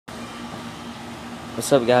What's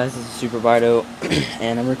up, guys? This is Super Bardo,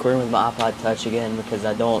 and I'm recording with my iPod Touch again because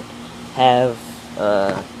I don't have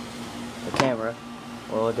a camera,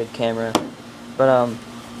 well, a good camera. But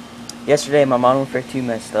yesterday my Mw2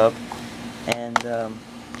 messed up, and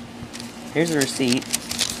here's a receipt,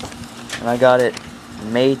 and I got it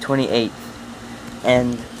May 28th,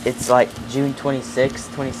 and it's like June 26th,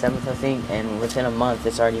 27th, I think, and within a month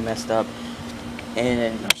it's already messed up.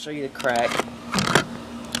 And I'll show you the crack.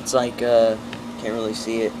 It's like can't really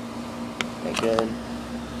see it that good.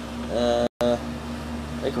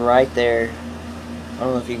 Like right there. I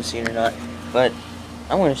don't know if you can see it or not, but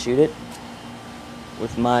I'm gonna shoot it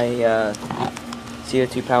with my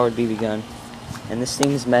CO2 powered BB gun. And this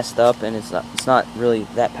thing's messed up, and it's not really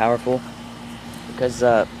that powerful because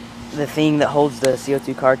the thing that holds the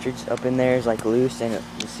CO2 cartridge up in there is like loose, and the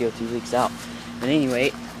CO2 leaks out. But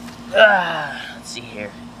anyway, let's see here.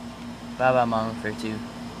 Bye bye, Mw2.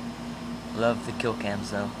 Love the kill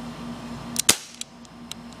cams though.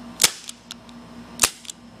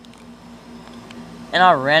 And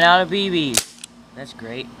I ran out of BBs. That's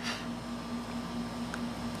great.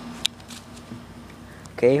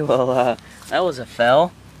 Okay, well, that was a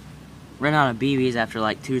fail. Ran out of BBs after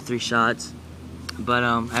like 2 or 3 shots. But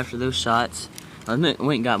after those shots, I went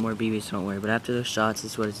and got more BBs, so don't worry. But after those shots,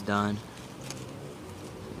 this is what it's done.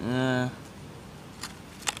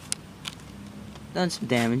 Done some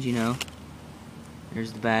damage, you know.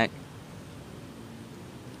 Here's the back.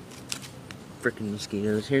 Frickin'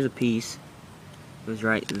 mosquitoes. Here's a piece. It was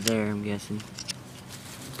right there, I'm guessing.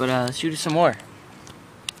 But let's shoot it some more.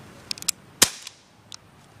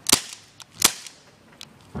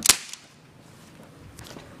 That's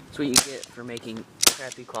what you get for making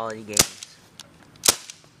crappy quality games.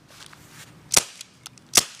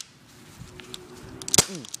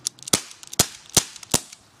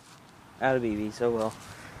 Out of BB, so well.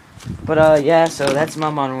 But yeah, so that's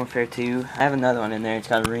my Mw2. I have another one in there. It's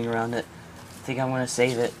got a ring around it. I think I'm gonna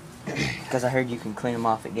save it because I heard you can clean them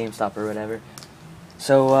off at GameStop or whatever.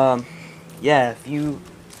 So yeah, if your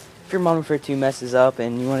Mw2 messes up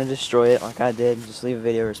and you want to destroy it like I did, just leave a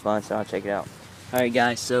video response and I'll check it out. Alright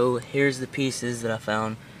guys, so here's the pieces that I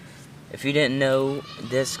found. If you didn't know,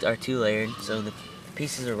 discs are 2-layered, so the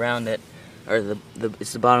pieces around it, or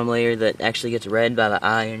it's the bottom layer that actually gets read by the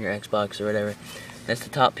eye on your Xbox or whatever. That's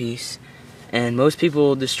the top piece. And most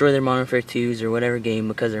people destroy their Mw2s or whatever game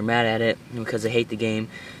because they're mad at it and because they hate the game.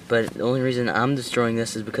 But the only reason I'm destroying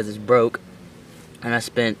this is because it's broke. And I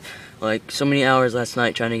spent like so many hours last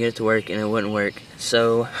night trying to get it to work and it wouldn't work.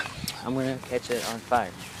 So I'm gonna catch it on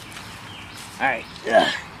fire. Alright.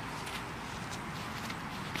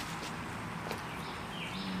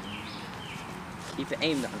 Keep it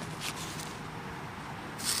aimed on.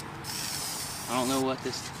 I don't know what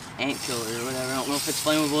this ant killer or whatever, I don't know if it's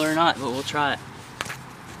flammable or not, but we'll try it.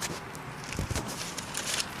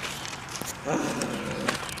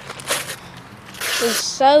 It's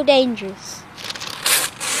so dangerous.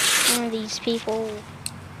 One of these people.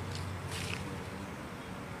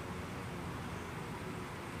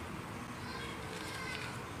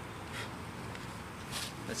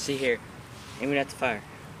 Let's see here. Aim it at the fire.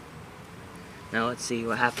 Now let's see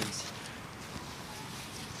what happens.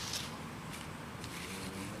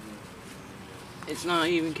 It's not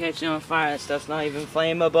even catching on fire. That stuff's not even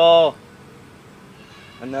flammable.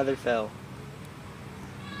 Another fell.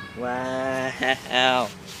 Wow.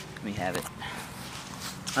 Let me have it.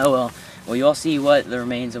 Oh well. Well, you all see what the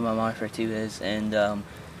remains of my Mw2 is, and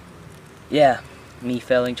yeah, me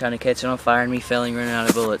failing trying to catch it on fire, and me failing running out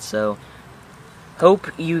of bullets. So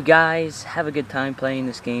hope you guys have a good time playing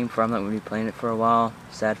this game, for I'm not going to be playing it for a while.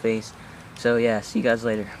 Sad face. So yeah, see you guys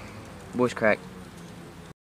later. Voice crack.